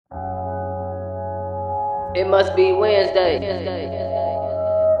It must be Wednesday.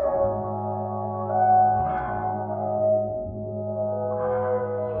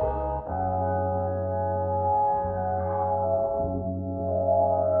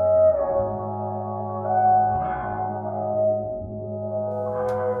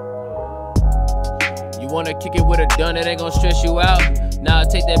 You wanna kick it with a dun, it ain't gon' stress you out. Nah, I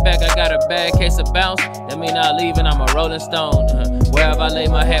take that back, I got a bad case of bounce. That mean I leaving, I'm a rolling stone. Wherever I lay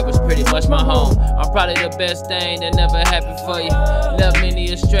my head was pretty much my home. I'm probably the best thing that never happened for you. Left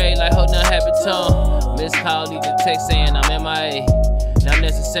many astray like holding a habit tone. Miss call, leave the text saying I'm MIA. Not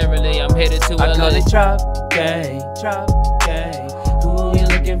necessarily, I'm headed to LA. I call it drop game, drop game. Who you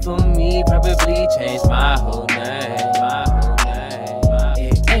looking for me? Probably changed my whole name, my whole name.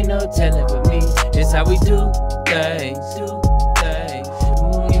 It ain't no telling with me, this how we do things, do things.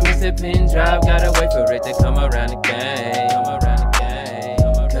 You miss the pin drop, gotta wait for it to come around again, come around again.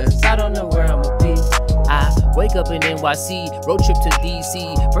 Cause I don't know where I'ma be. I wake up in NYC, road trip to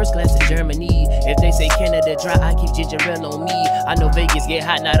DC, first class to Germany. If they say Canada dry, I keep ginger ale on me. I know Vegas get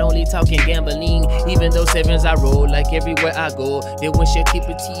hot, not only talking gambling. Even though sevens I roll like everywhere I go. Then when she'll keep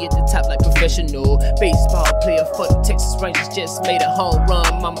a T at the top like professional. Baseball player for the Texas Rangers, just made a home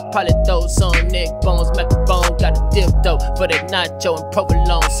run. Mama probably throw some neck bones, macaron. Got a dip though for that nacho and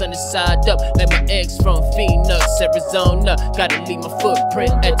provolone. Sunny side up like my ex from Phoenix, Arizona. Gotta leave my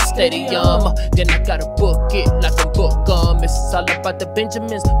footprint at the stadium. Then I gotta book it like I'm book It's all about the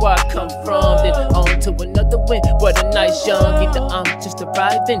Benjamins, where I come from. Then on to another win, what a nice young. Either I'm just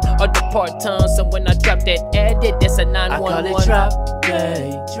arriving or the part-time. So when I drop that edit, that's a 911. I call it drop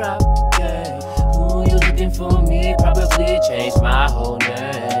game, drop game. Who you looking for me? Probably changed my whole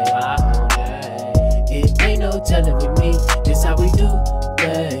name, my whole name. It ain't no telling with me, this how we do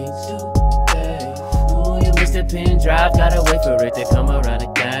things, do things. Who you miss the pin drop, gotta wait for it to come around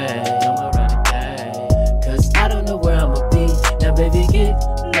again, come around again. Cause I don't know where I'ma be. Now baby get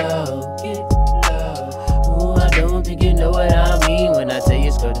low, get low. Ooh, I don't think you know what I mean when I tell you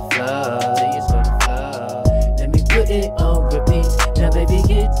it's got the flow.